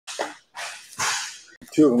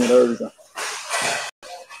Two of them are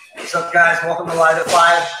What's up, guys? Welcome to Live at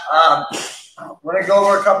 5. We're going to go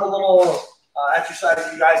over a couple little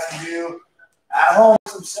exercises you guys can do at home.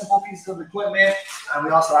 Some simple pieces of equipment. We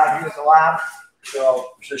also have here at the lab.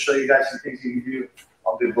 So I'm just going to show you guys some things you can do.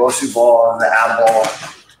 I'll do BOSU ball and the ab ball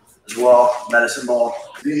as well, medicine ball.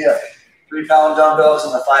 The 3-pound dumbbells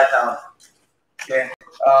and the 5-pound. Okay.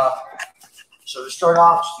 So to start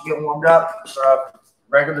off, just to get warmed up, start off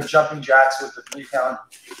regular jumping jacks with the 3-pound.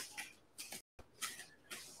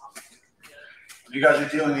 When you guys are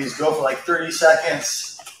doing these, go for like 30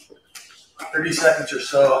 seconds. 30 seconds or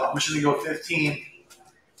so. I'm just going to go 15.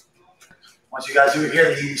 Once you guys do it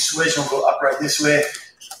here, you can switch and go upright this way,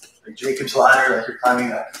 like Jacob's ladder, like you're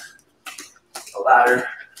climbing a ladder.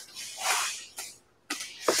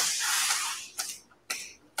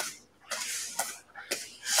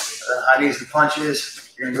 High knees and punches.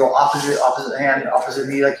 You're going to go opposite hand, opposite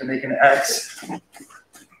knee, like you're making an X. And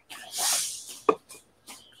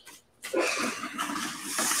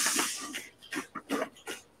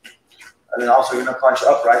then also you're going to punch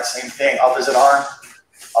upright, same thing, opposite arm,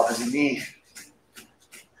 opposite knee.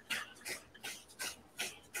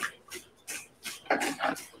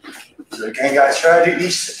 So again, guys, try to do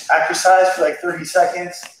each exercise for like 30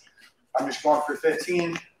 seconds. I'm just going for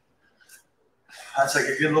 15. That's like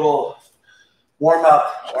a good little warm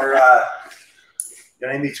up or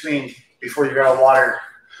in between before you grab water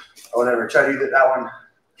or whatever. Try to do that one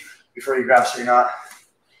before you grab so you're not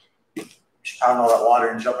just pounding all that water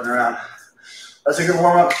and jumping around. That's a good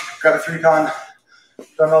warm up. Grab a 3-pound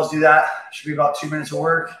dumbbells, do that. Should be about 2 minutes of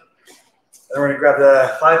work. Then we're gonna grab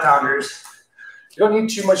the 5-pounders. You don't need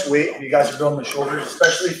too much weight when you guys are building the shoulders,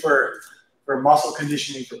 especially for muscle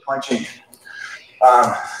conditioning for punching.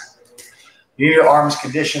 You need your arms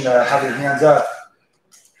conditioned to have your hands up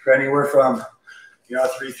for anywhere from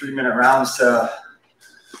 3-minute rounds to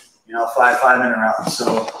 5-minute rounds.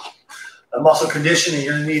 So the muscle conditioning,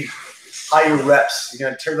 you're gonna need higher reps. You're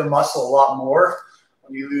gonna tear the muscle a lot more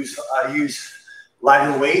when you use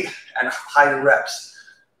lighter weight and higher reps.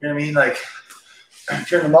 You know what I mean? Like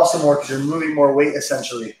tear the muscle more because you're moving more weight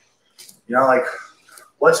essentially. Like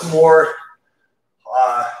what's more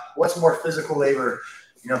physical labor?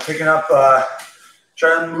 Picking up,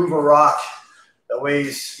 trying to move a rock that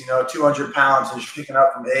weighs 200 pounds and just picking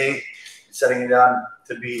up from A and setting it down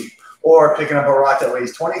to B, or picking up a rock that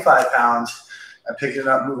weighs 25 pounds and picking it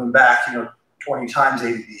up, moving back, 20 times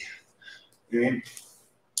A to B. You know what I mean?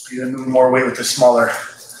 You're gonna move more weight with the smaller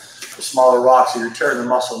rocks, so you're tearing the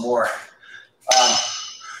muscle more.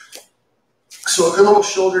 So a good little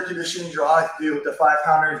shoulder conditioning draw I can do with the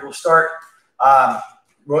 5-pounders. We'll start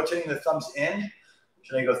rotating the thumbs in.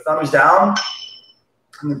 So then you go thumbs down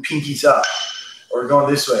and then pinkies up, or going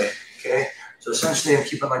this way. Okay. So essentially, I'm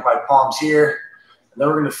keeping like my palms here, and then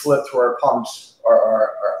we're gonna flip to our palms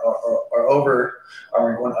are over, and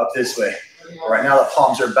we're going up this way. Right now, the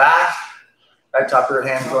palms are back. Right, top of your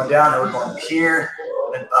hand going down, and we're going here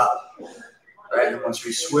and then up. Right, and once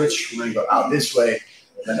we switch, we're gonna go out this way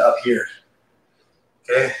and then up here.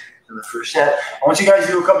 Okay. So the first set. Once you guys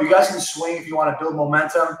do a couple, you guys can swing if you want to build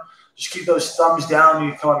momentum. Just keep those thumbs down.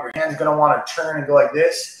 You come up, your hand's gonna want to turn and go like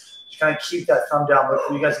this. Just kind of keep that thumb down. Look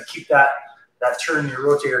for you guys to keep that turn in your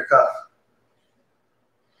rotator cuff.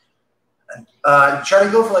 And try to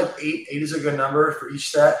go for like 8. 8 is a good number for each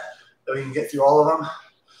set, so you can get through all of them.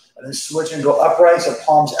 And then switch and go upright, so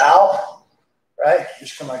palms out. Right?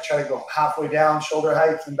 Just come like try to go halfway down, shoulder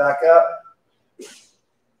height, and back up.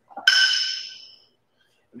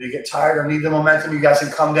 If you get tired or need the momentum, you guys can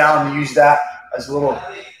come down and use that as a little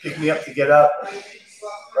pick me up to get up,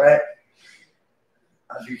 right?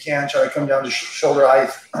 If you can, try to come down to shoulder height,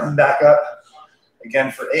 back up.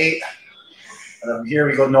 Again for 8. And then here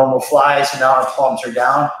we go normal fly, so now our palms are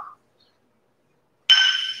down.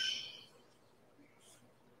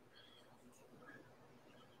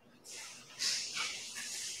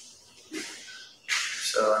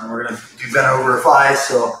 So, and we're gonna do bent over flies,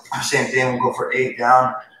 so same thing, we'll go for 8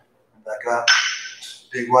 down, and back up.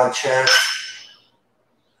 Big wide chest.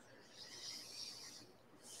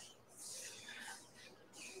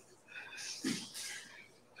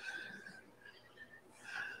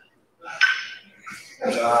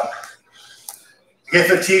 Get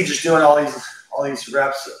fatigued just doing all these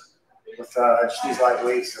reps with just these light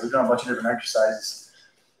weights. So we're doing a bunch of different exercises.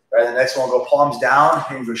 Right, the next one we'll go palms down,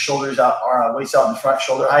 and your shoulders out, or weights out in front,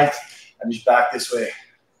 shoulder height, and just back this way.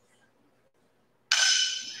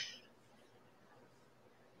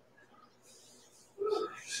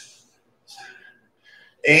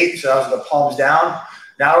 Eight, so that was the palms down.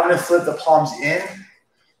 Now we're going to flip the palms in.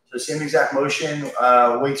 So same exact motion,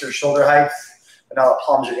 weights are shoulder height, And now the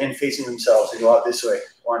palms are in facing themselves. They go out this way.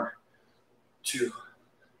 1, 2,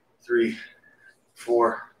 3,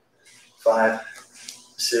 4, 5,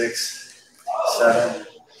 6, 7,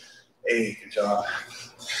 8. Good job.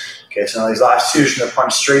 Okay, so now these last two, you're going to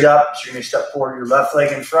punch straight up. So you're going to step forward your left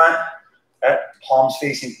leg in front. Okay? Palms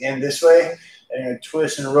facing in this way. And you're going to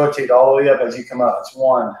twist and rotate all the way up as you come up. It's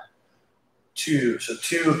 1, 2. So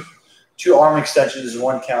two arm extensions is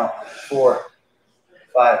 1 count. 4,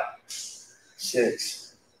 5,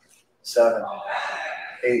 6, 7,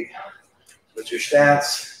 8. With your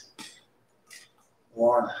stance.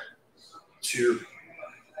 1, 2,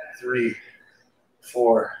 3,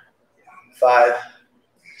 4, 5,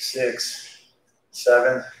 6,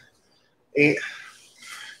 7, 8.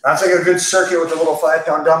 That's like a good circuit with the little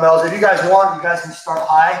 5-pound dumbbells. If you guys want, you guys can start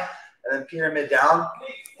high and then pyramid down.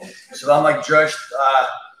 So I'm like just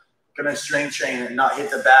gonna strength train and not hit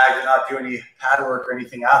the bag or not do any pad work or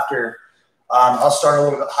anything after. I'll start a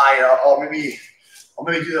little bit higher. I'll maybe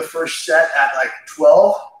do the first set at like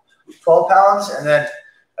 12 pounds and then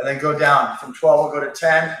go down. From 12 I'll go to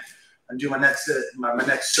 10 and do my next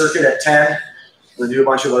circuit at 10. We'll do a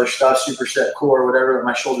bunch of other stuff, superset, core, whatever, let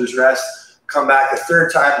my shoulders rest. Come back the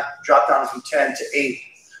third time, drop down from 10 to 8.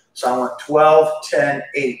 So I went 12, 10,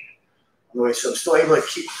 8. So I'm still able to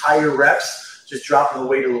keep higher reps, just dropping the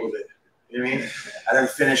weight a little bit. You know what I mean? And then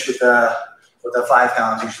finish with the 5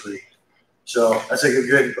 pounds usually. So that's like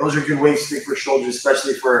those are good weights to take for shoulders,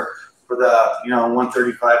 especially for the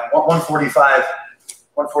 135, 145,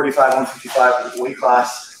 155 weight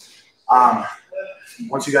class.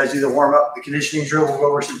 Once you guys do the warm up, the conditioning drill, we'll go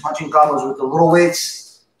over some punching combos with the little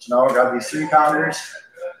weights. So now we've got these 3-pounders.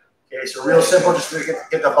 Okay, so real simple, just to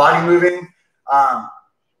get the body moving.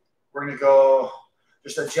 We're gonna go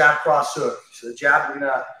just a jab cross hook. So the jab, you're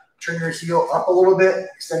gonna turn your heel up a little bit,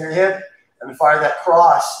 extend your hip, and then fire that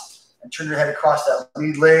cross and turn your head across that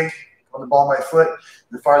lead leg on the ball of my foot, and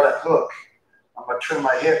then fire that hook. I'm gonna turn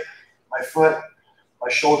my hip, my foot, my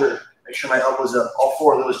shoulder, make sure my elbow's up. All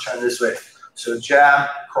 4 of those turn this way. So jab,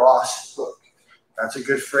 cross, hook. That's a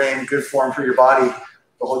good frame, good form for your body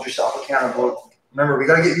to hold yourself accountable. Remember, we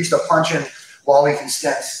gotta get used to punching while we can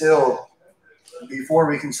stand still before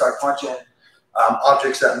we can start punching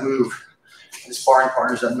objects that move and sparring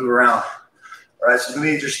partners that move around. All right, so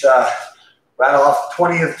maybe just rattle off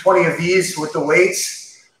 20 of these with the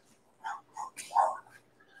weights.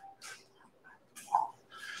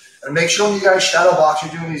 And make sure when you guys shadow box,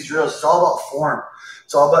 you're doing these drills. It's all about form.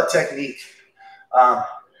 It's all about technique.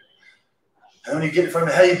 And when you get it from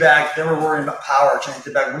the heavy bag, then we're worrying about power, trying to get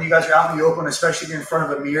the bag. When you guys are out in the open, especially if you're in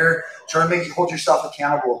front of a mirror, try to make you hold yourself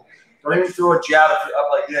accountable. Don't even throw a jab if you're up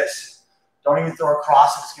like this. Don't even throw a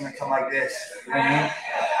cross if it's going to come like this. You know what I mean?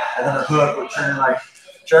 And then a hook, we're turning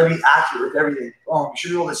try to be accurate with everything. Boom. You should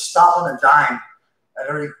be able to stop on a dime at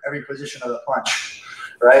every position of the punch,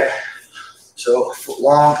 right? So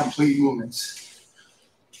long, complete movements.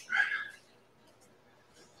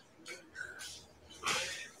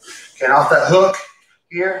 Okay, and off that hook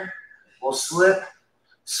here, we'll slip,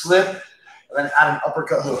 and then add an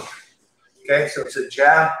uppercut hook. Okay, so it's a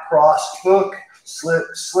jab, cross, hook,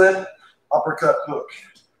 slip, uppercut, hook.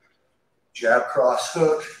 Jab, cross,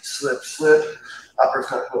 hook, slip,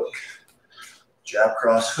 uppercut, hook. Jab,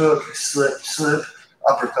 cross, hook, slip,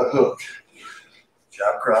 uppercut, hook.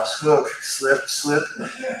 Jab, cross, hook, slip,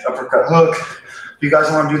 uppercut, hook. If you guys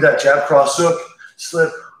want to do that jab, cross, hook,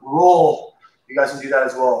 slip, roll, you guys can do that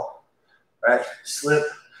as well. Right? Slip,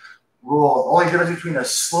 roll. The only difference between a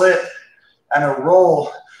slip and a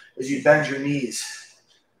roll is you bend your knees.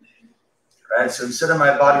 Right? So instead of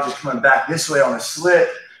my body just coming back this way on a slip,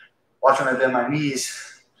 watch when I bend my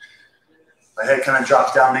knees. My head kind of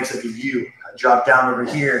drops down, makes like a U. I drop down over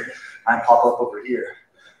here, I pop up over here.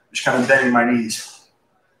 Just kind of bending my knees.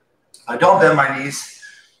 If I don't bend my knees,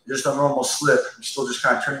 just a normal slip. I'm still just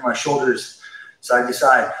kind of turning my shoulders side to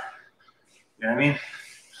side. You know what I mean?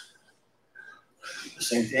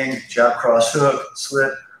 Same thing, jab, cross, hook,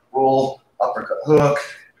 slip, roll, uppercut, hook,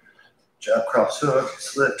 jab, cross, hook,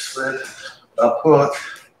 slip, up, hook,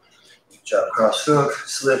 jab, cross, hook,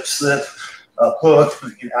 slip, up, hook.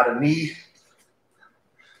 You can add a knee,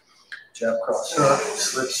 jab, cross, hook,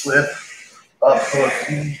 slip, up, hook,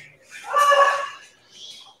 knee.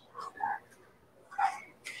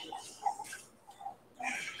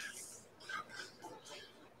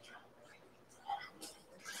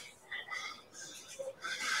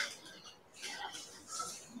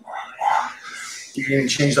 You can even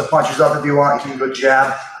change the punches up if you want. You can go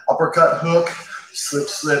jab, uppercut, hook,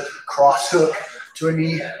 slip, cross hook to a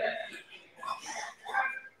knee.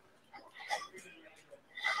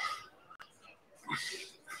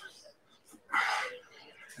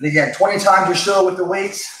 And again, 20 times or so with the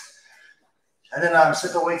weights. And then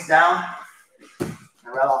set the weights down. And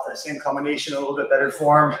rattle off that same combination, a little bit better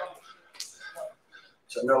form.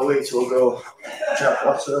 So no weights, we'll go jump,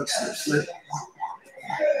 up, slip, slip, slip.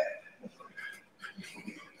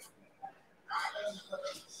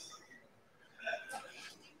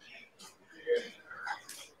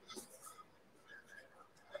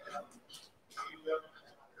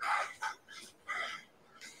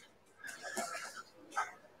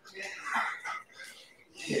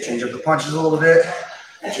 Change up the punches a little bit.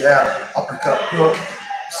 Jab, uppercut, hook,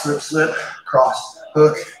 slip, slip, cross,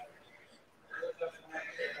 hook.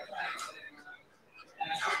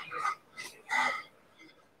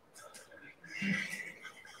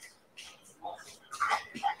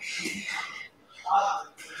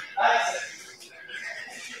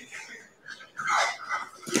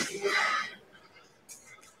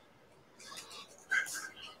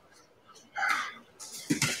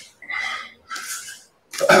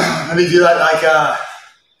 Let me do that like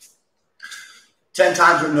 10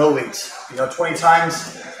 times with no weights. 20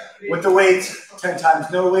 times with the weights, 10 times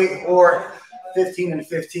no weight, or 15 and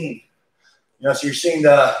 15. So you're seeing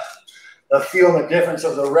the feel and the difference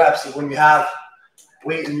of the reps of when you have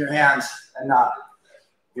weight in your hands and not.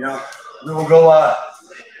 And then we'll go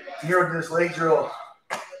here with this leg drill.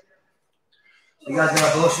 You guys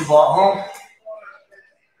got a BOSU ball at home.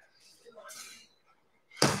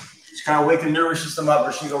 Just kind of wake the nervous system up. We're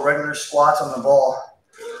just going to go regular squats on the ball.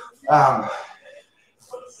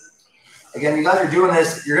 Again, you guys are doing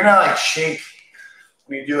this. You're going to like shake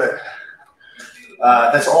when you do it.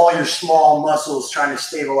 That's all your small muscles trying to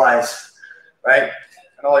stabilize, right?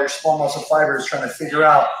 And all your small muscle fibers trying to figure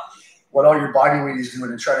out what all your body weight is doing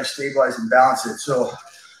and trying to stabilize and balance it. So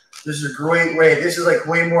this is a great way. This is like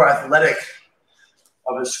way more athletic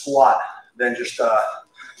of a squat than just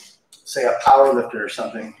say a power lifter or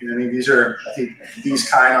something. I mean? These are, I think, these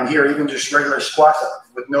kind on here, even just regular squats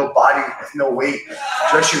with no body, with no weight,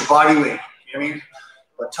 just your body weight. You know what I mean?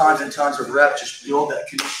 But tons and tons of reps just build that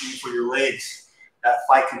conditioning for your legs, that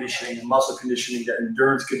fight conditioning, and muscle conditioning, that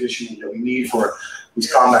endurance conditioning that we need for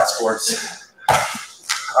these combat sports.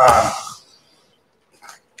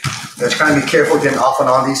 Just kind of be careful getting off and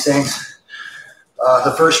on these things.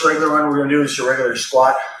 The first regular one we're going to do is your regular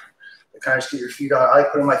squat. Kind of just get your feet on. I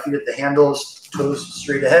like putting my feet at the handles, toes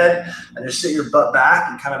straight ahead, and just sit your butt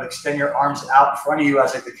back and kind of extend your arms out in front of you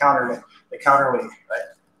as like the counterweight, right?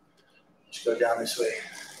 Just go down this way.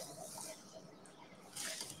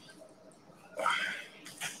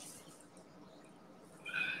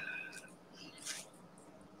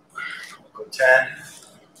 Go 10.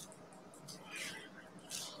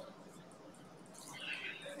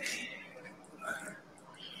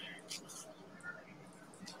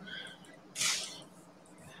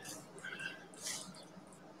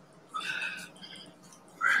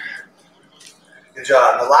 Good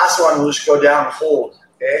job. The last one, we'll just go down and hold,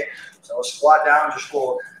 okay? So we'll squat down and just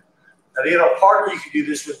hold. Now, you have a partner, you can do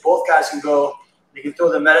this with. Both guys can go, you can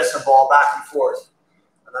throw the medicine ball back and forth.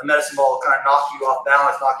 And the medicine ball will kind of knock you off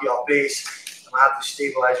balance, knock you off base. And have to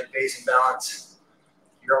stabilize your base and balance.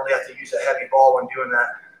 You only have to use a heavy ball when doing that.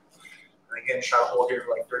 And again, try to hold here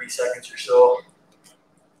for like 30 seconds or so.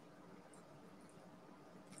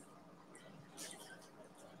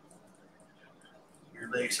 Your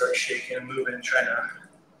legs start shaking and moving, trying to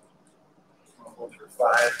hold for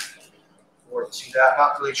 5, 4. See that? I'm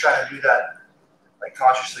not really trying to do that like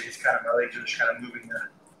consciously. It's kind of my legs are just kind of moving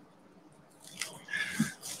there.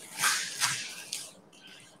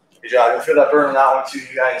 Good job. You'll feel that burn on that one too,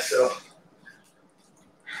 you guys. So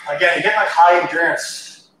again, you get like high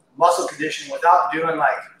endurance muscle conditioning without doing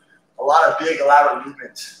like a lot of big elaborate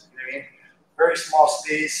movements. You know what I mean? Very small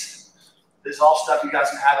space. This is all stuff you guys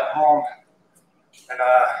can have at home. And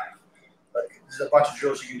this is a bunch of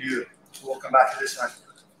drills you can do. So we'll come back to this one.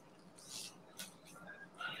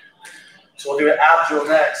 So we'll do an ab drill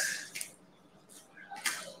next.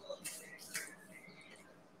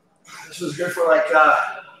 This was good for like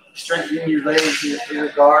strengthening your legs and your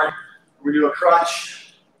guard. We're gonna do a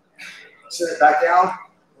crunch. Sit it back down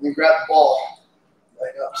and then grab the ball.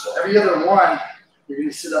 Leg up. So every other one, you're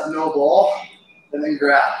gonna sit up no ball and then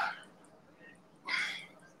grab.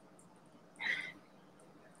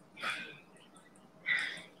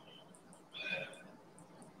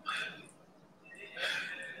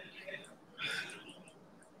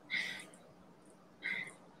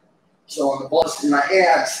 So when the ball's in my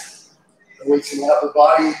hands, the weight's in my upper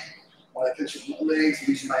body. When I pinch with my legs, I'm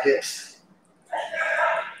using my hips.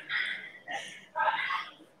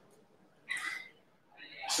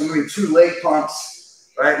 So I'm doing 2 leg pumps,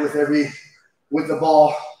 right? With the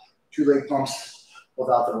ball, 2 leg pumps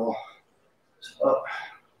without the roll. So up,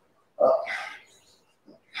 up,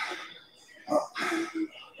 up,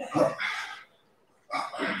 up, up.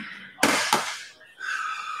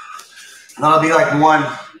 And that'll be like one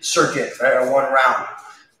circuit, right, or one round.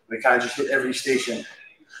 We kind of just hit every station.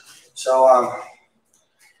 So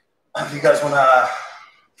if you guys want to,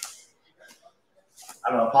 I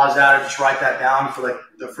don't know, pause that or just write that down for like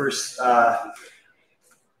the first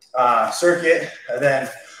circuit, and then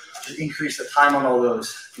just increase the time on all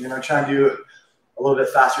those. You know, try and do a little bit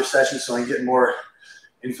faster sessions so I can get more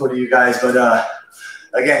info to you guys. But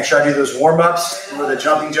again, try to do those warm-ups with the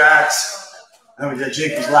jumping jacks. Then we did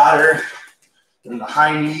Jacob's ladder. And the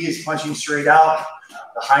high knees punching straight out.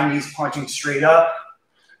 The high knees punching straight up.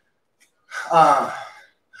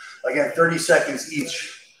 Again, 30 seconds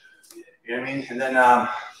each. You know what I mean? And then at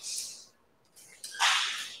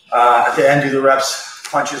the end, do the reps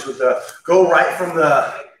punches with the, go right from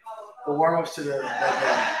the warm-ups to the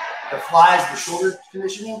flies, the shoulder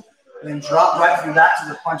conditioning, and then drop right from that to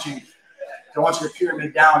the punching. I want you to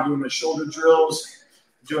pyramid down, doing the shoulder drills,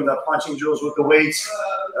 doing the punching drills with the weights,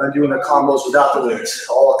 and doing the combos without the weights,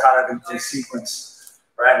 all kind of in sequence,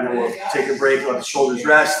 right? And then we'll take a break, let the shoulders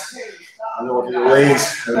rest, and then we'll do the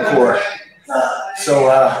legs and the core. So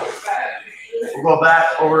we'll go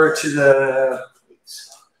back over to the weights.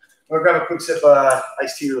 We'll grab a quick sip of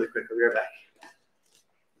iced tea really quick. We'll be right back.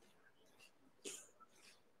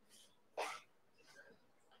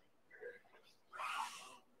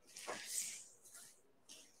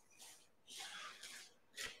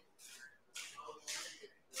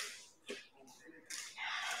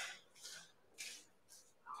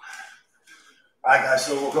 All right, guys,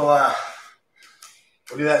 so we'll go,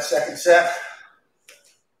 we'll do that second set.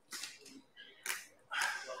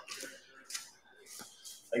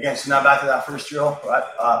 Again, so now back to that first drill, right?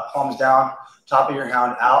 Palms down, top of your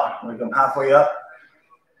hand out. We're going to come halfway up.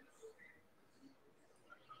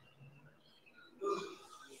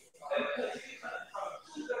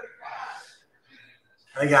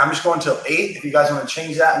 And again, I'm just going till 8. If you guys want to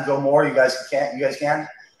change that and go more, you guys can. You guys can.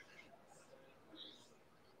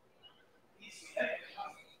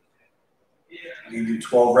 You can do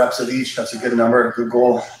 12 reps of each. That's a good number, good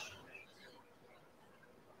goal.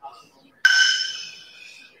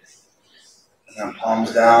 And then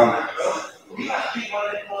palms down.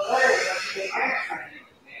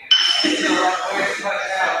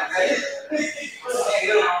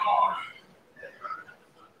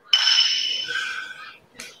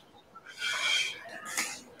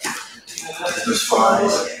 Just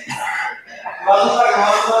flies.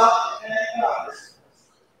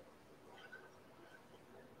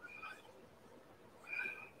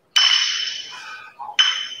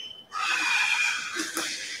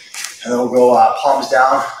 And then we'll go palms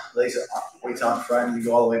down, legs up, weights on front, and you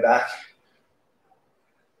go all the way back.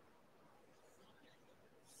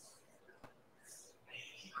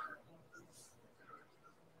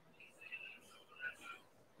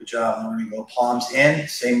 Good job. We're going to go palms in,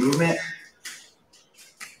 same movement.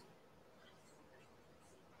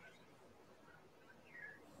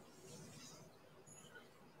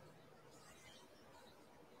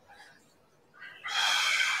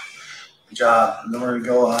 Good job. And then we're going to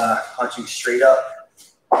go punching straight up.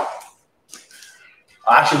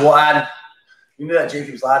 Actually, we'll add, you can do that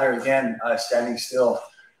Jacob's ladder again, standing still,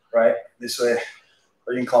 right? This way,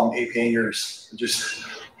 or you can call them 8 fingers. Just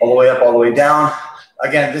all the way up, all the way down.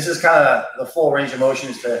 Again, this is kind of the full range of motion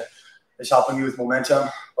is helping you with momentum,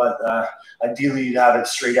 but ideally you'd have it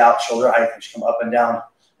straight out, shoulder height, which come up and down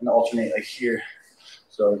and alternate like here.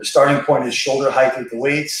 So the starting point is shoulder height with the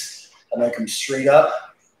weights, and then come straight up.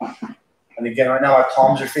 And again, right now my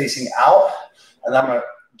palms are facing out, and I'm gonna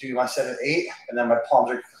do my 7, 8, and then my palms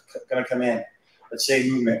are gonna come in. Let's say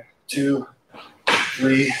movement 2,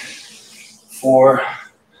 3, 4,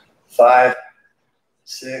 5,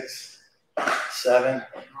 6, 7,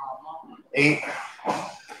 8.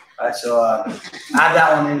 All right, so add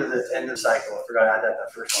that one into the end of the cycle. I forgot to add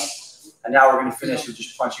that first one. And now we're going to finish with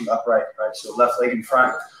just punching upright, right? So left leg in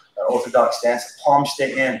front, orthodox stance. Palms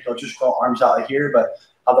stay in. Don't just go arms out like here, but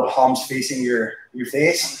have the palms facing your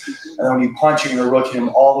face. And then when you punch, you're going to rotate them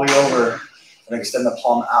all the way over and extend the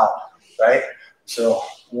palm out, right? So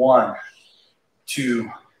 1,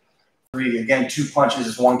 2, 3. Again, 2 punches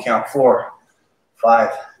is 1 count. 4,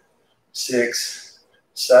 5, 6,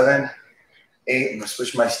 7, 8. I'm going to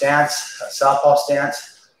switch my stance, southpaw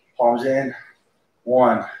stance, palms in.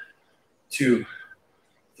 1, 2,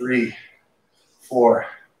 3, 4,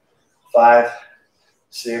 5,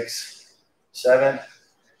 6, 7,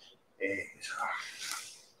 8.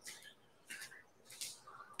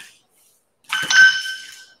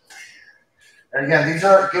 And again, these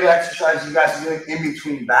are good exercises you guys are doing in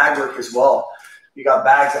between bag work as well. You got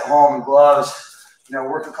bags at home and gloves, you know,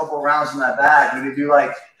 work a couple of rounds in that bag. Maybe do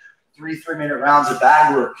like 3 3-minute rounds of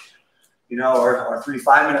bag work, you know, or 3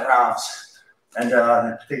 5-minute rounds. And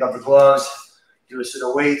then take off the gloves, do a set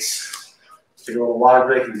of weights, take a little water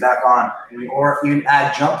break and back on. Or even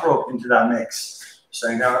add jump rope into that mix. So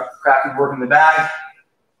you know, cracking work in the bag,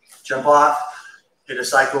 jump off, hit a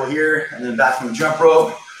cycle here, and then back from the jump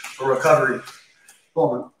rope for recovery.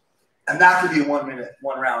 Boom. And that could be 1 minute,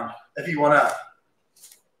 1 round. If you want to,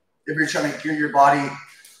 if you're trying to gear your body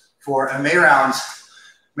for MMA rounds,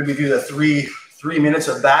 maybe do the three minutes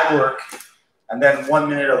of bag work, and then 1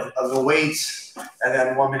 minute of the weights, and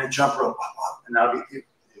then 1 minute jump rope, and that'll be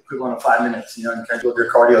the equivalent of 5 minutes. You know, you kind of build your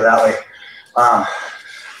cardio that way.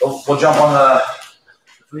 We'll jump on the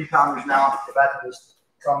 3-pounders now. Get back to those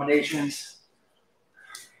combinations.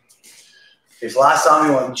 Okay, so last time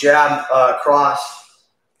we went jab, cross,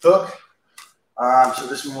 hook. So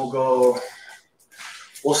this one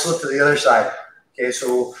we'll slip to the other side. Okay,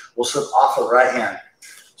 so we'll slip off the right hand.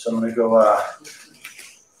 So I'm gonna go,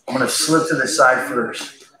 I'm gonna slip to the side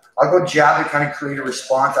first. I'll go jab to kind of create a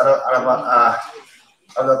response out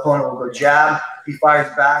of the opponent. We'll go jab, he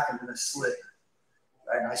fires back, and then a slip.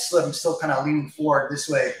 Right, and I slip, I'm still kind of leaning forward this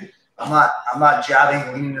way. I'm not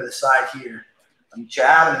jabbing, leaning to the side here. I'm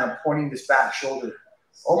jabbing and I'm pointing this back shoulder.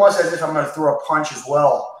 Almost as if I'm gonna throw a punch as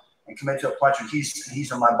well and commit to a punch. And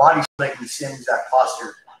he's on my body's making the same exact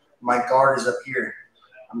posture. My guard is up here.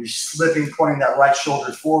 I'm just slipping, pointing that right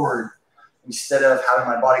shoulder forward instead of having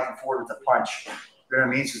my body come forward with a punch. You know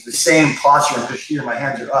what I mean? So it's the same posture. I'm just here, my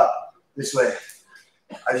hands are up this way.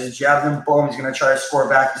 I just jab him, boom. He's gonna try to score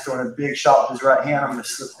back. He's throwing a big shot with his right hand. I'm gonna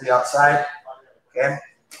slip to the outside. Okay.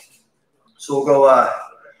 So we'll go.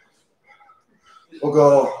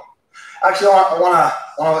 Actually, I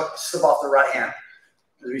wanna slip off the right hand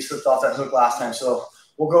because we slipped off that hook last time. So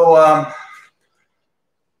we'll go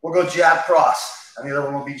jab cross, and the other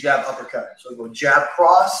one will be jab uppercut. So we'll go jab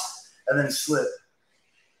cross and then slip.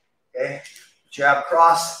 Okay, jab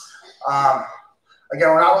cross. Again,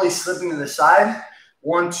 we're not really slipping to the side.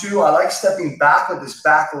 1, 2. I like stepping back with this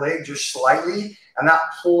back leg just slightly, and that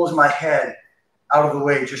pulls my head out of the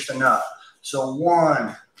way just enough. So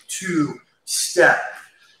 1, 2, step.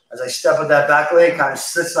 As I step with that back leg, kind of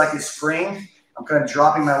sits like a spring. I'm kind of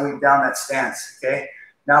dropping my weight down that stance, okay?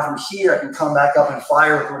 Now from here, I can come back up and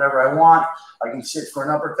fire with whatever I want. I can sit for an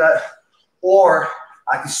uppercut, or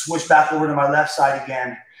I can switch back over to my left side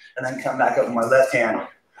again and then come back up with my left hand,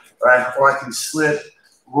 right? Or I can slip,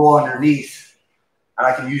 roll underneath, and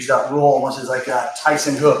I can use that roll almost as like a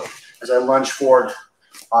Tyson hook as I lunge forward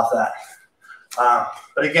off that.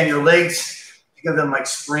 But again, your legs, think of them like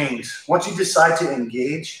springs. Once you decide to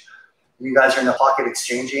engage, you guys are in the pocket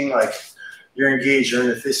exchanging, like you're engaged, you're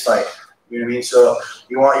in a fist fight. You know what I mean? So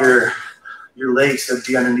you want your legs to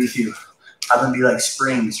be underneath you, have them be like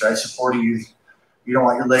springs, right? Supporting you. You don't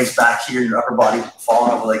want your legs back here, your upper body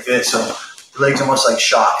falling over like this. So your legs almost like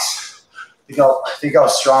shocks. Think how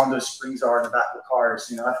strong those springs are in the back of the cars.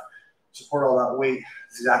 You know, support all that weight.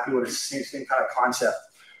 It's exactly what it's the same kind of concept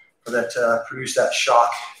for that to produce that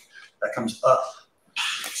shock that comes up.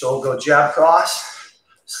 So we'll go jab cross,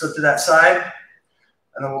 slip to that side,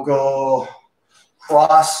 and then we'll go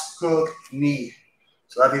cross, hook, knee.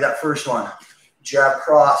 So that'd be that first one. Jab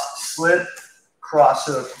cross, slip, cross,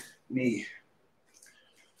 hook, knee.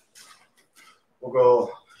 We'll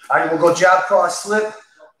go jab cross, slip,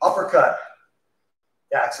 uppercut.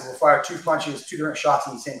 Yeah, so we'll fire 2 punches, 2 different shots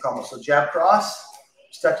in the same combo. So jab cross,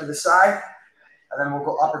 step to the side, and then we'll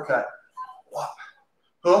go uppercut.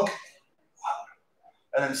 Hook,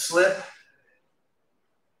 and then slip,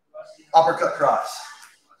 uppercut cross.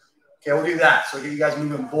 Okay, we'll do that. So get you guys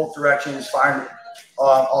moving in both directions, firing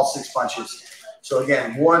all 6 punches. So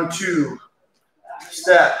again, 1, 2,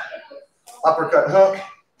 step, uppercut hook,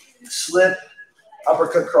 slip,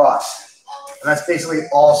 uppercut cross. And that's basically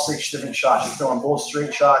all 6 different shots. You're throwing both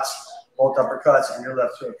straight shots, both uppercuts, and your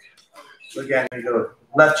left hook. So again, you go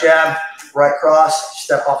left jab, right cross,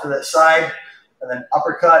 step off to that side, and then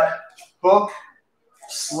uppercut, hook,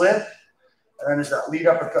 slip, and then there's that lead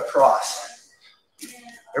uppercut cross.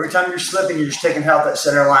 Every time you're slipping, you're just taking out that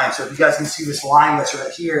center line. So if you guys can see this line that's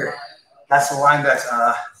right here, that's the line that's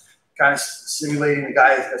kind of simulating the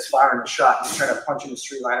guy that's firing the shot. He's trying to punch in the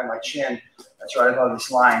straight line of my chin. That's right above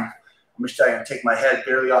this line. I'm just trying to take my head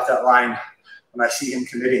barely off that line when I see him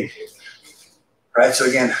committing. Right, so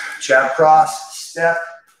again, jab cross, step,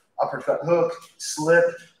 uppercut hook, slip,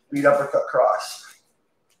 lead uppercut cross.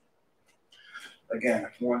 Again,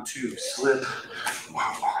 1, 2, slip,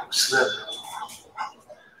 slip.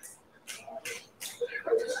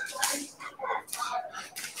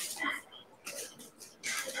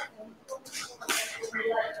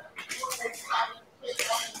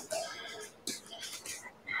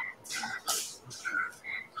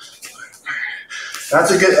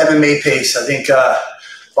 That's a good MMA pace. I think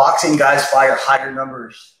boxing guys fire higher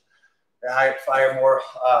numbers. They fire more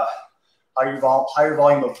higher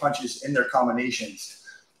volume of punches in their combinations.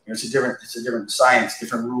 You know, it's a different science,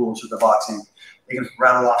 different rules with the boxing. They can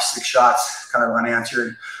rattle off 6 shots, kind of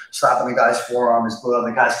unanswered, slapping the guy's forearm, his glove.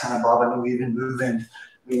 The guy's kind of bobbing and weaving,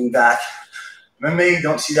 moving back. MMA, you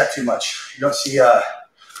don't see that too much. You don't see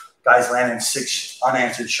guys landing 6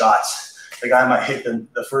 unanswered shots. The guy might hit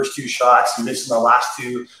the first 2 shots, missing the last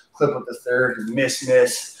 2, clip with the third,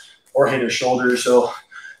 miss, or hit his shoulder. So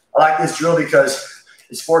I like this drill because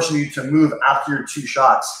it's forcing you to move after your 2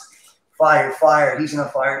 shots. Fire. He's going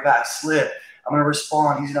to fire back, slip. I'm going to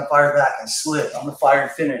respond. He's going to fire back and slip. I'm going to fire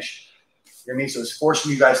and finish. You know what I mean? So it's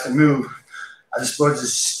forcing you guys to move as opposed to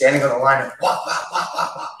just standing on the line and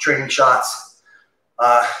wah, trading shots.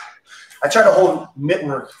 I try to hold mitt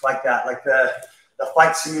work like that, like the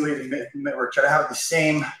fight simulated mitt work. Try to have the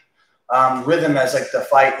same rhythm as like the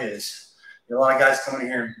fight is. You know, a lot of guys come in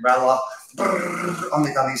here and rattle off on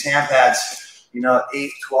these hand pads, you know,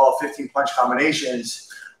 8, 12, 15 punch combinations.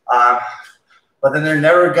 But then they're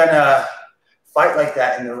never gonna fight like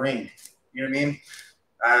that in the ring. You know what I mean?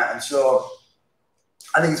 And so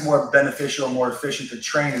I think it's more beneficial, more efficient to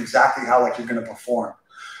train exactly how like you're gonna perform.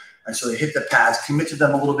 And so they hit the pads, commit to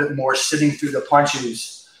them a little bit more, sitting through the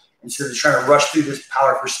punches instead of trying to rush through this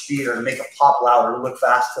power for speed or to make it pop louder, to look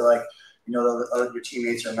fast to like, you know, your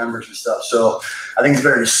teammates or members and stuff. So I think it's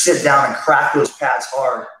better to sit down and crack those pads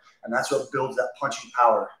hard. And that's what builds that punching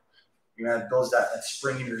power. You know, it builds that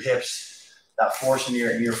spring in your hips, that force in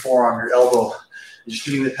your forearm, your elbow. You're just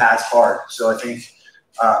hitting the pads hard. So I think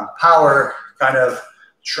power kind of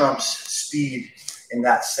trumps speed in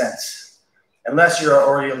that sense. Unless you're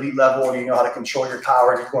already elite level and you know how to control your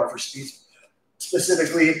power and you're going for speed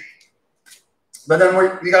specifically. But then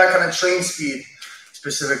we got to kind of train speed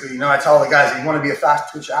specifically. You know, I tell the guys, if you want to be a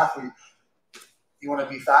fast twitch athlete, you want to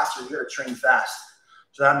be faster, you got to train fast.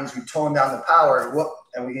 So that means we tone down the power,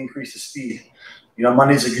 and we increase the speed. You know,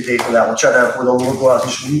 Monday's a good day for that. We'll try to, with a little go out,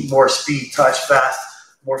 just more speed, touch, fast,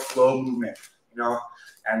 more flow movement, you know.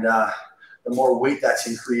 And the more weight that's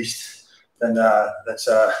increased, then that's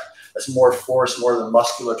more force, more of the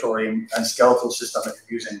musculatory and skeletal system that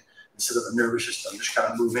you're using instead of the nervous system, just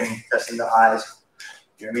kind of moving, testing the eyes.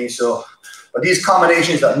 You know what I mean? So, but these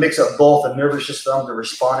combinations that mix up both the nervous system, the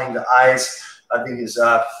responding, the eyes, I think is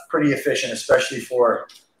pretty efficient, especially for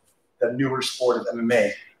the newer sport of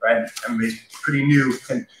MMA, right? MMA is pretty new,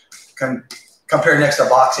 can compare next to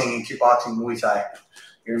boxing and kickboxing, Muay Thai.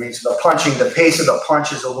 You know what I mean? So the punching, the pace of the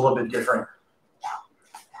punch is a little bit different.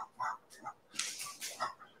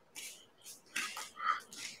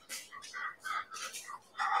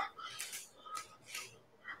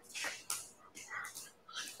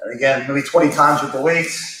 And again, maybe 20 times with the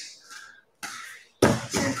weights.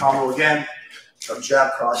 Same combo again. So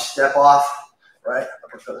jab, cross, step off, right?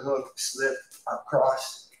 Uppercut, hook, slip, up,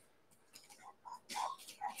 cross.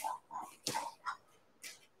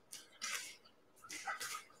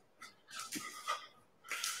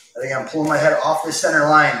 And again, I'm pulling my head off the center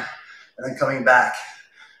line and then coming back.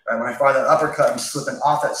 Right? When I fire that uppercut, I'm slipping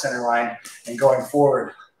off that center line and going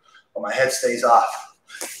forward, but my head stays off.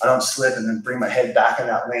 I don't slip and then bring my head back in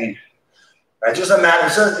that lane. Right? It doesn't matter.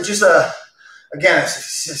 It's just again, it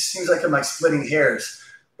seems like I'm like splitting hairs,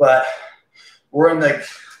 but we're in like,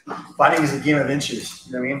 fighting is a game of inches,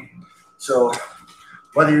 you know what I mean? So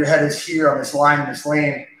whether your head is here on this line, in this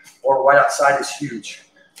lane, or right outside is huge,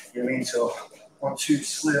 you know what I mean? So 1, 2,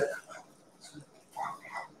 slip.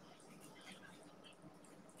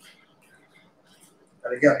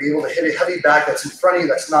 And again, be able to hit a heavy back that's in front of you,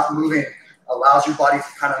 that's not moving, allows your body to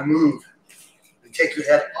kind of move and take your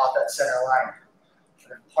head off that center line.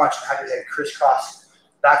 And then punch and have your head crisscross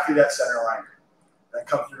back through that center line. And then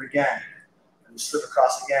come through again. And slip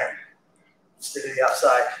across again. Stay to the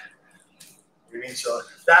outside. You know what I mean? So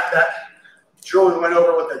that drill we went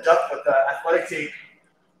over with the athletic tape,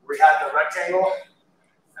 we had the rectangle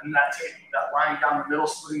and that tape, that line down the middle,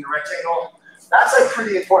 splitting the rectangle. That's like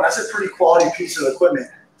pretty important. That's a pretty quality piece of equipment.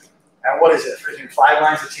 And what is it? Freaking 5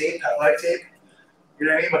 lines of tape, athletic tape. You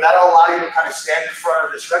know what I mean? But that'll allow you to kind of stand in front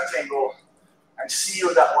of this rectangle and see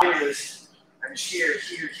what that line is. And here.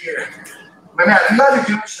 But man, if you guys are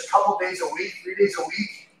doing this a couple days a week, 3 days a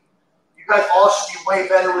week, you guys all should be way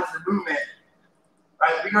better with your movement.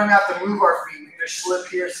 Right? We don't have to move our feet. We just slip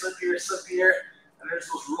here, slip here, slip here. And there's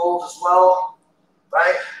those rolls as well.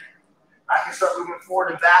 Right? I can start moving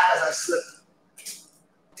forward and back as I slip.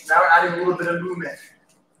 Now we're adding a little bit of movement.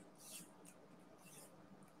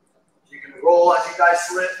 You can roll as you guys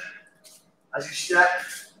slip, as you step,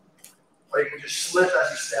 or you can just slip as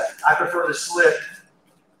you step. I prefer to slip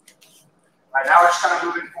Right now we're just kind of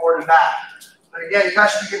moving forward and back. But again, you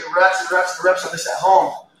guys should be getting reps and reps and reps on this at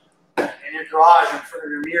home, in your garage, in front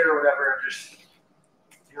of your mirror or whatever. Just,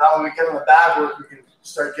 you know, when we get on the bad work, we can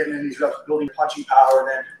start getting in these reps, building punching power,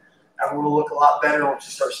 and we'll look a lot better once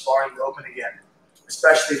you start sparring open again.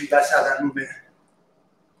 Especially if you guys have that movement.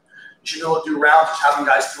 You should be able to do rounds just having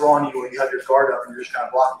guys throw on you when you have your guard up and you're just kind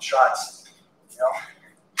of blocking shots. You know?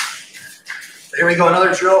 So here we go,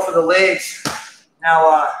 another drill for the legs.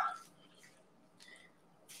 Now,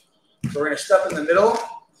 so we're going to step in the middle,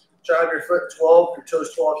 drive your foot 12, your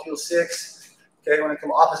toes 12, heel 6. Okay, we're going to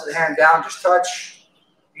come opposite hand down, just touch.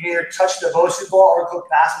 You can either touch the Bosu ball or go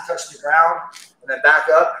past and touch the ground, and then back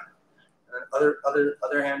up, and then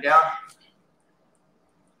other hand down.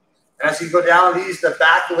 And as you go down these, the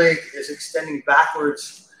back leg is extending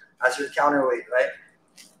backwards as your counterweight, right?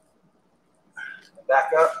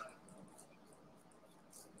 Back up.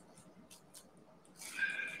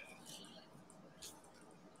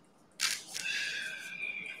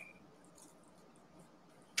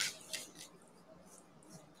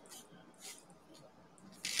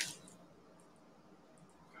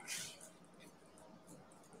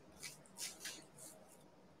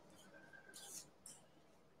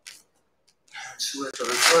 Switch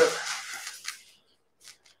over foot.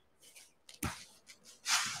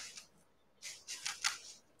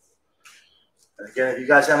 And again, if you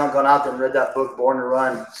guys haven't gone out there and read that book, Born to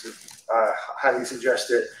Run, I highly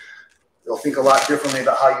suggest it. You'll think a lot differently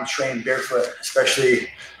about how you train barefoot, especially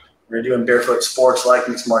when you're doing barefoot sports like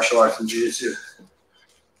mixed martial arts and jiu-jitsu.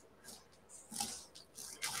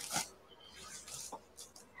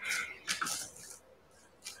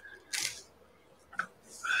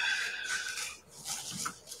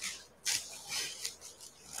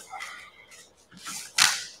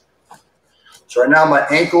 So right now my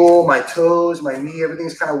ankle, my toes, my knee,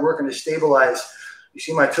 everything's kind of working to stabilize. You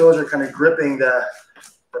see my toes are kind of gripping the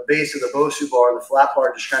base of the Bosu bar, the flat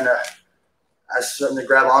bar just kind of has something to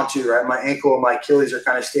grab onto, right? My ankle and my Achilles are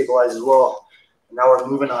kind of stabilized as well. And now we're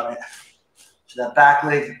moving on it. So that back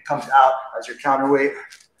leg comes out as your counterweight.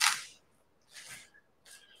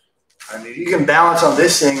 I mean, you can balance on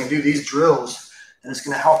this thing and do these drills, and it's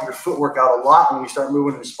going to help your footwork out a lot when we start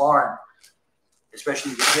moving and sparring.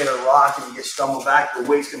 Especially if you hit a rock and you get stumbled back, the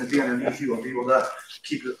weight's going to be underneath you and be able to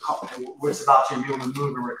keep it where it's about to and be able to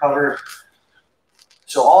move and recover.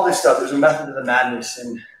 So all this stuff, there's a method to the madness,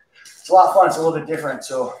 and it's a lot of fun. It's a little bit different.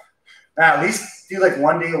 So man, at least do like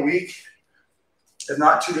 1 day a week, if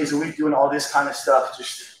not 2 days a week, doing all this kind of stuff.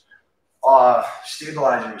 Just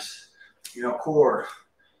stabilizers, you know, core.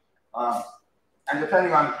 And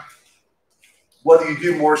depending on whether you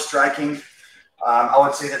do more striking, I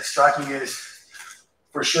would say that striking is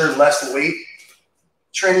for sure less weight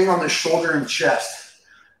training on the shoulder and chest.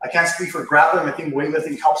 I can't speak for grappling. I think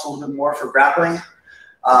weightlifting helps a little bit more for grappling.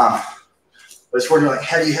 But it's for like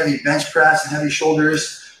heavy bench press and heavy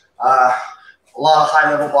shoulders. A lot of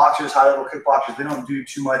high-level boxers, high-level kickboxers, they don't do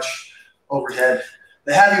too much overhead.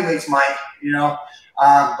 The heavyweights might, you know,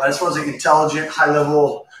 but as far as like intelligent,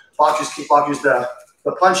 high-level boxers, kickboxers,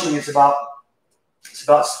 the punching is about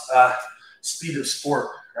speed of sport,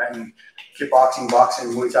 right? And kickboxing, boxing,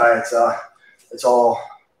 Muay Thai, it's all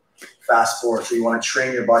fast sport. So you want to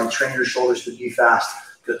train your body, train your shoulders to be fast,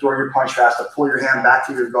 to throw your punch fast, to pull your hand back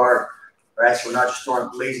to your guard, right? So we're not just throwing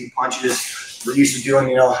lazy punches. We're used to doing,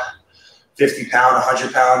 you know, 50-pound,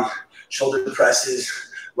 100-pound shoulder presses.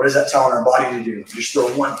 What is that telling our body to do? Just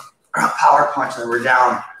throw one power punch and then we're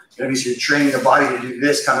down. So you're training the body to do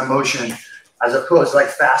this kind of motion as opposed to like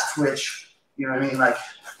fast twitch, you know what I mean? Like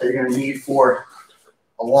that you're going to need for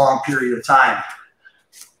a long period of time.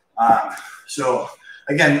 So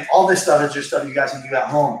again, all this stuff is just stuff you guys can do at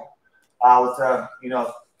home with, you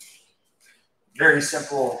know, very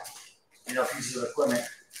simple, you know, pieces of equipment.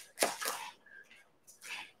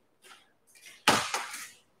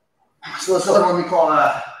 So this other one we call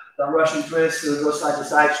the Russian twist. So go side to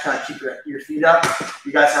side, just kind of keep your feet up. If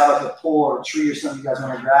you guys have like a pole or a tree or something you guys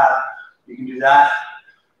want to grab, you can do that.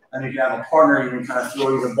 And if you have a partner, you can kind of throw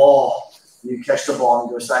you the ball. You catch the ball and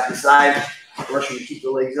go side to side. Russian, you keep the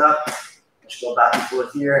legs up. Let's go back and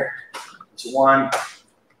forth here. It's 1,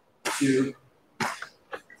 2,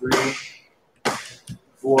 3,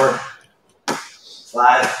 4,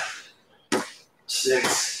 5,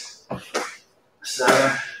 6,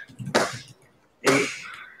 7, 8,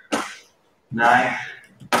 9.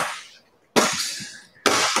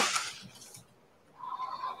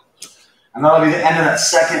 And that'll be the end of that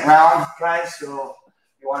second round, guys. So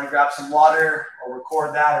if you want to grab some water or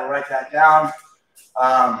record that or write that down.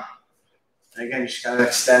 And again, just kind of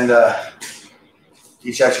extend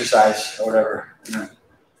each exercise or whatever. And then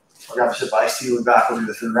I'll grab a sip of iced tea. We're back. We'll do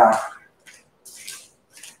the third round.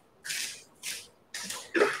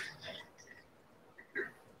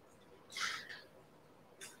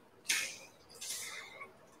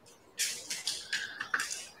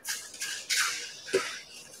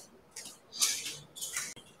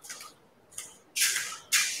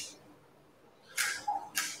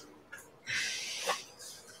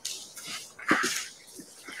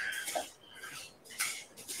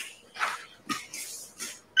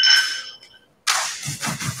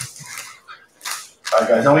 All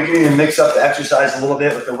right, guys. Now we can even mix up the exercise a little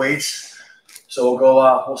bit with the weights. So we'll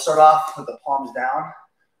go. We'll start off with the palms down.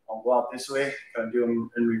 I'll go out this way. Kind of do them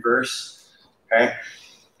in reverse. Okay.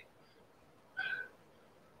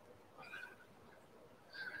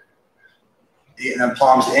 And then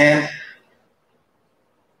palms in.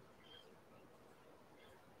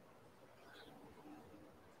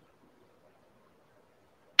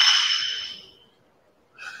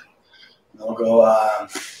 And we'll go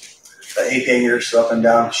the 8 fingers, so up and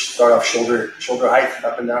down. Start off shoulder height,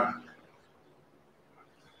 up and down.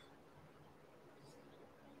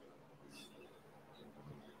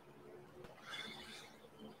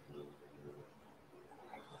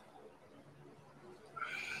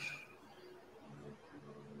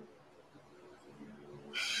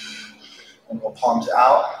 And go palms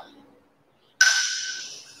out.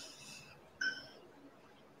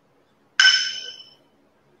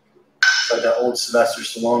 It's like that old Sylvester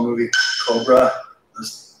Stallone movie, Cobra.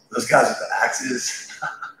 Those guys with the axes.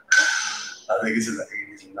 I think it's in the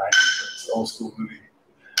 80s and 90s, but it's an old school movie.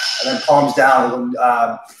 And then palms down,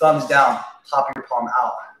 thumbs down, top of your palm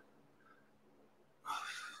out.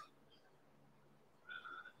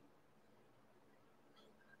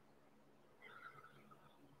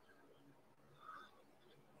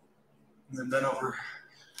 And then bend over,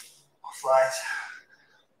 slides.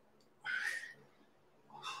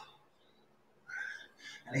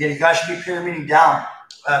 And again, you guys should be pyramiding down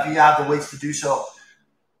if you have the weights to do so.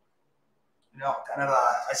 You know, kind of,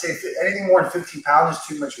 I say anything more than 15 pounds is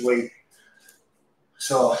too much weight.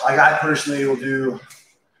 So, like I personally will do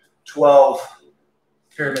 12,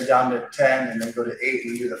 pyramid down to 10, and then go to 8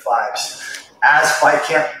 and do the 5s. As fight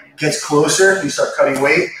camp gets closer, you start cutting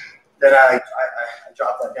weight, then I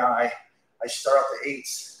drop that down. I start off the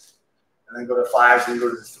 8s, and then go to 5s, and then go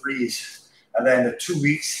to the 3s. And then the 2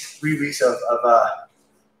 weeks, 3 weeks of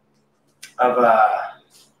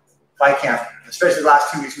fight camp, especially the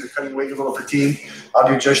last 2 weeks when you're cutting weight, a little fatigue, I'll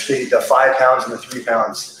do just the 5 pounds and the 3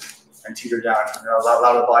 pounds and teeter down. You know, a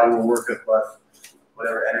lot of the body will work with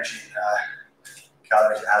whatever energy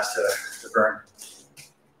calories it has to burn.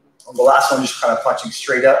 And the last one, just kind of punching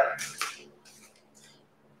straight up.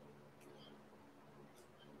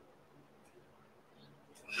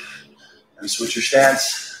 And switch your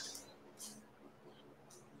stance.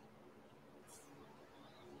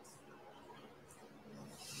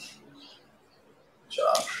 Good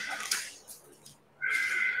job.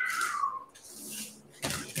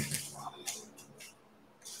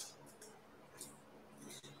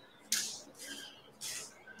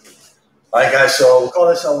 All right, guys, so we'll call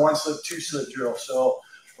this a 1 slip, 2 slip drill. So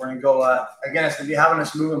we're going to go, again, it's going to be having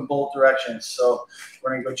us move in both directions. So we're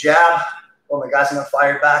going to go jab. Well, the guy's going to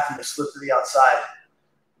fire back and just slip to the outside.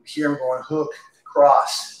 Here I'm going hook,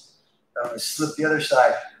 cross. I'm going to slip the other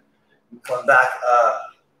side. I'm coming back,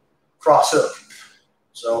 cross hook.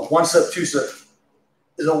 So 1 slip, 2 slip.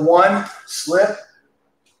 Is a 1 slip,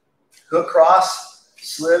 hook, cross,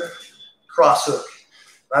 slip, cross hook.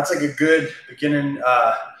 That's like a good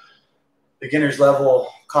beginner's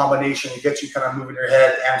level combination to get you kind of moving your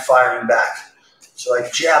head and firing back. So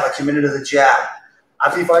like jab, I committed to the jab.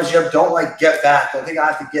 After you fire jab, don't like get back. Don't think I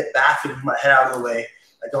have to get back and move my head out of the way.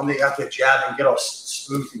 I don't think I have to jab and get all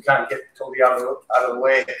smooth and kind of get totally out of the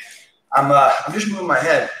way. I'm just moving my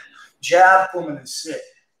head. Jab, boom, and then sit.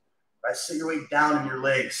 Right? Sit your weight down in your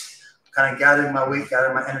legs. Kind of gathering my weight,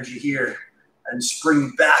 gathering my energy here. And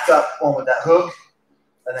spring back up on with that hook.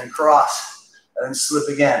 And then cross. And then slip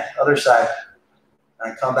again. Other side.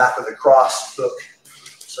 And I come back with a cross hook.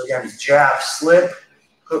 So again, jab, slip,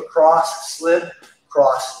 hook, cross, slip,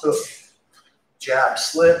 cross, hook. Jab,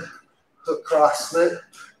 slip, hook, cross, slip,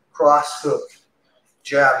 cross, hook.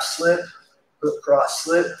 Jab, slip, hook, cross,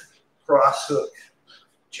 slip, cross, hook.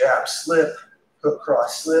 Jab, slip, hook,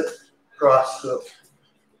 cross, slip, cross, hook.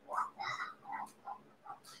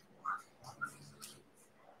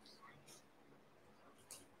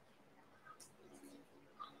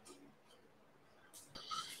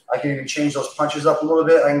 I can even change those punches up a little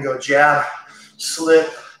bit. I can go jab, slip,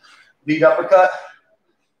 lead uppercut,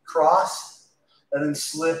 cross, and then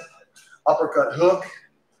slip, uppercut, hook,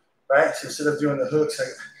 right? So instead of doing the hooks,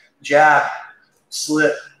 jab,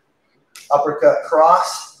 slip, uppercut,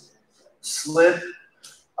 cross, slip,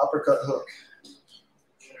 uppercut, hook.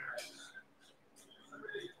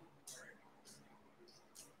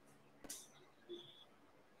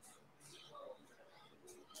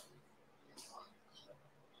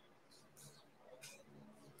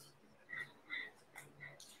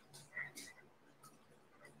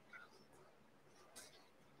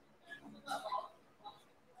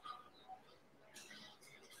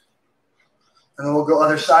 And then we'll go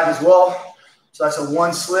other side as well. So that's a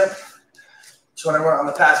one slip. So when I run on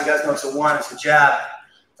the pass, you guys know it's a one, it's a jab.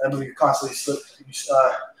 And then you constantly slip, you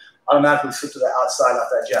automatically slip to the outside off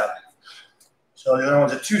that jab. So the other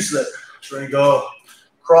one's a two slip. So we're gonna go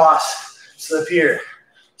cross, slip here.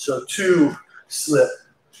 So two, slip,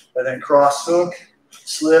 and then cross, hook,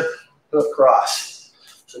 slip, hook, cross.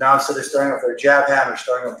 So now instead of starting with our jab hand, we're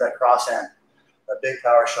starting with that cross hand. That big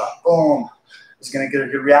power shot, boom. He's gonna get a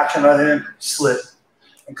good reaction out of him, slip,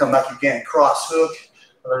 and come back again. Cross, hook,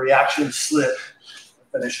 another reaction, slip,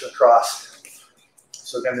 and finish the cross.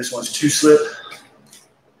 So again, this one's two slip.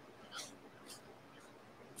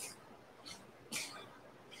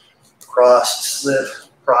 Cross, slip,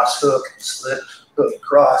 cross, hook, slip, hook,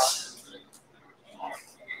 cross.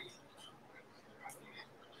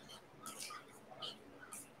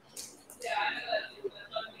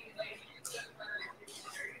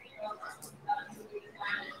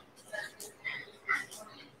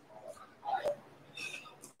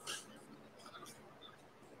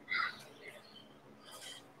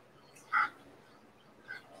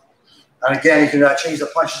 And again, you can change the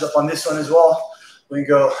punches up on this one as well. We can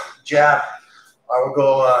go jab, or we'll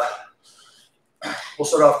go, we'll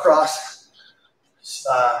start off cross,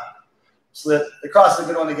 slip. The cross is a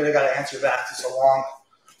good one to get a guy to answer back to so long,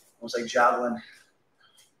 almost like javelin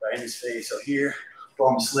right in his face. So here,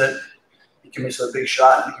 boom, slip. You can miss a big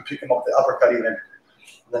shot. You can pick him up the uppercut even, and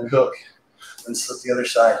then hook, then slip the other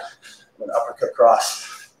side, and then uppercut,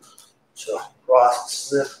 cross. So cross,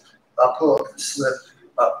 slip, up, hook, slip,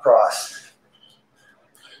 up, cross.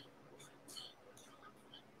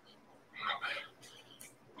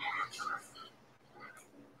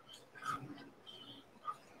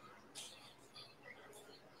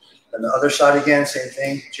 And the other side again, same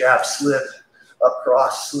thing. Jab, slip, up,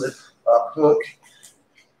 cross, slip, up, hook.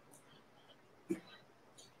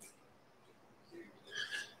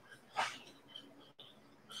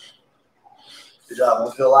 Good job.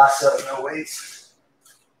 We'll do the last set with no weights.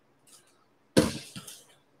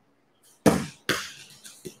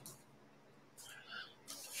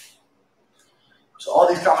 So all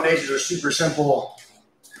these combinations are super simple.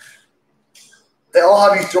 They all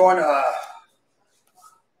have you throwing a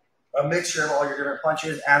mixture of all your different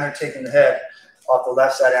punches, and they're taking the head off the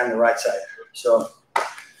left side and the right side. So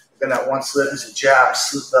again, that one slip is a jab,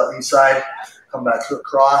 slip that lead side, come back, hook,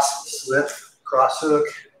 cross, slip, cross, hook.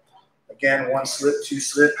 Again, one slip, two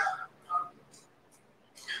slip.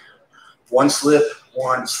 One slip,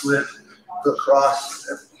 hook, cross,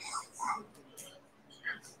 slip.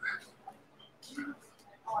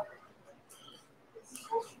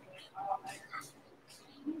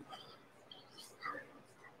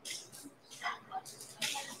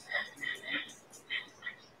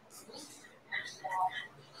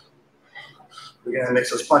 We're going to mix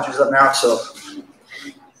those punches up now. So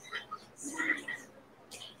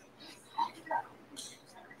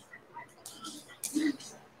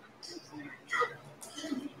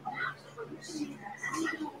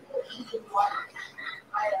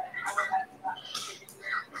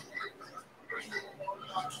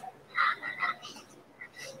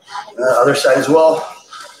other side as well.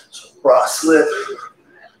 So cross, slip.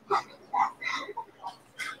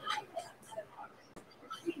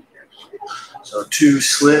 So two,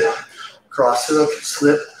 slip, cross, hook,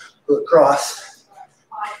 slip, hook, cross.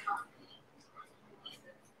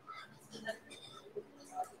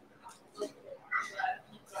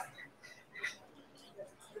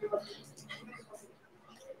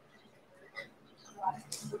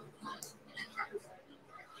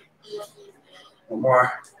 One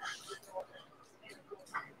more.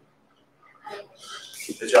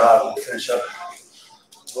 Keep the job. We'll finish up.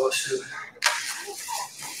 Close to.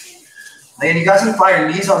 And you guys can find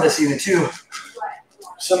your knees on this even too.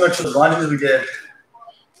 Similar to the lunges we did.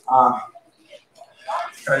 Kind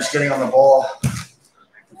of just getting on the ball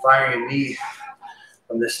and firing your knee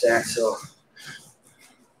from this stance. So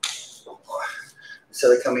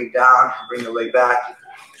instead of coming down, bring the leg back,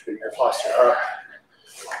 bring your posture up.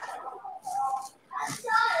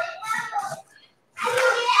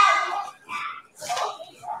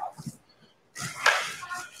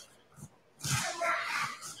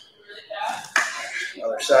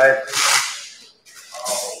 Other side.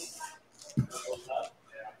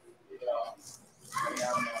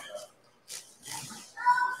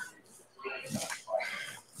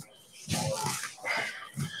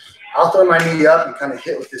 I'll throw my knee up and kind of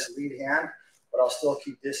hit with this lead hand, but I'll still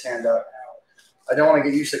keep this hand up. I don't want to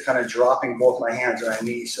get used to kind of dropping both my hands on my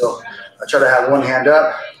knees, so I try to have one hand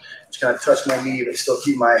up, just kind of touch my knee, but still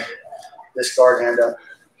keep this guard hand up.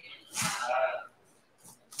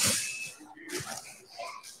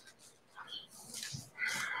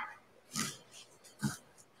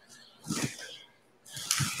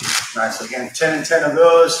 Nice. Again, 10 and 10 of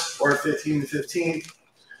those, or 15 and 15.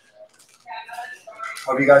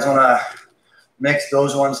 Hope you guys want to mix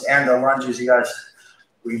those ones and the lunges. You guys,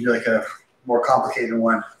 we can do like a more complicated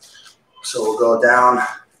one. So we'll go down,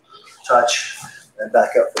 touch, and back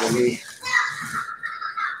up for the knee.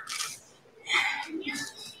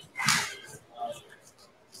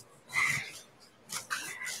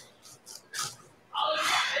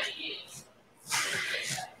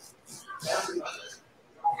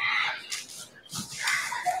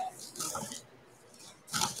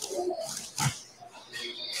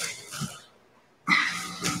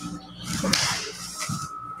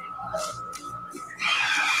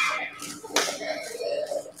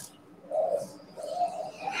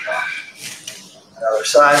 Other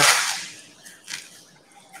side.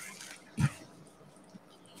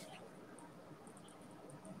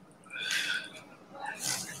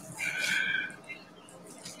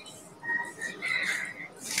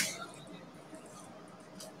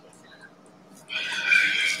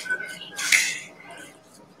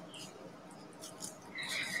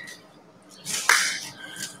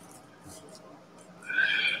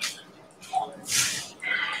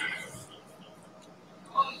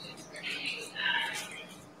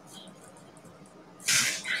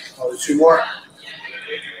 Two more.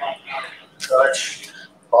 Touch.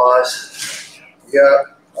 Pause. Yeah.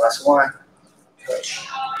 Last one. Touch.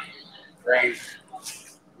 Rain.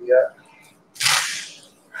 Yeah.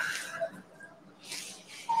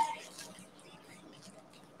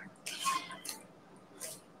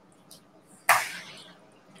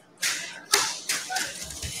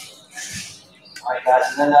 All right, guys.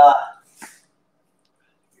 And then you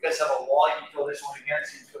guys have a wall. You can throw this one again.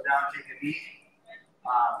 So you can go down, take a knee.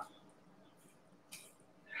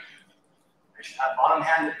 That bottom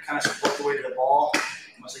hand that kind of support the weight of the ball.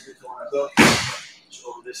 Unless I get to one of those. Just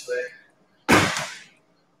over this way.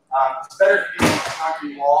 It's better if you use a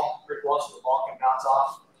concrete wall, brick wall, so the ball can bounce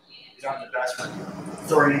off. These aren't the best for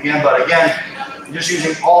throwing again, but again, you're just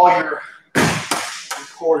using all your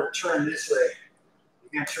core to turn this way.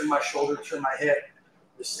 Again, turn my shoulder, turn my hip.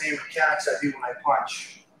 The same mechanics I do when I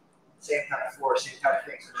punch. Same kind of force, same kind of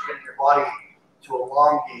thing. So just getting your body to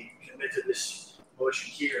elongate, commit to this motion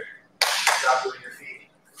here. Stop moving your feet.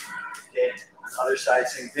 Okay, on the other side,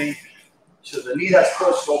 same thing. So the knee that's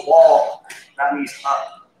close to the wall, that knee's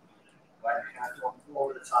up. Right, you're kind of going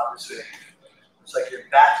over the top this way. It's like your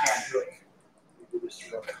backhand hook. You do this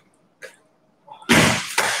drill.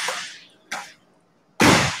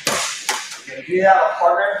 Okay, if you have a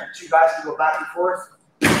partner, two guys can go back and forth,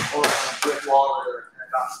 or on a brick wall or a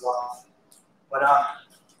bounce off. But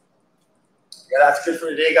yeah, that's good for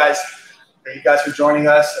today, guys. Thank you guys for joining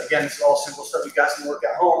us. Again, this is all simple stuff you guys can work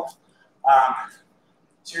at home.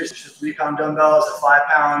 Seriously, just 3-pound dumbbells, a 5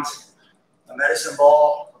 pounds, a medicine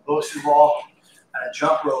ball, a Bosu ball, and a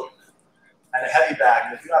jump rope, and a heavy bag.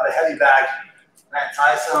 And if you don't have a heavy bag, man,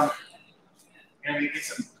 tie some, maybe get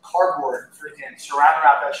some cardboard, freaking saran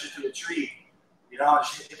wrap that shit to a tree. You know,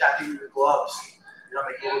 just get that thing with your gloves. You know,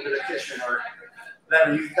 make a little bit of cushion or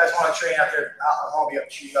whatever. You guys want to train out there out at home, you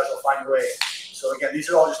guys will find your way. So again, these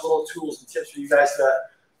are all just little tools and tips for you guys to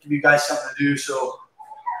give you guys something to do. So,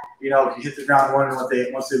 you know, you hit the ground running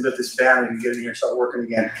once they lift this band, we can get in here and start working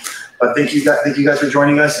again. But thank you guys for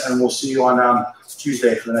joining us, and we'll see you on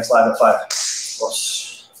Tuesday for the next live at 5.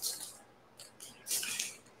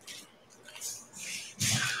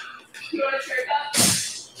 You want to check out?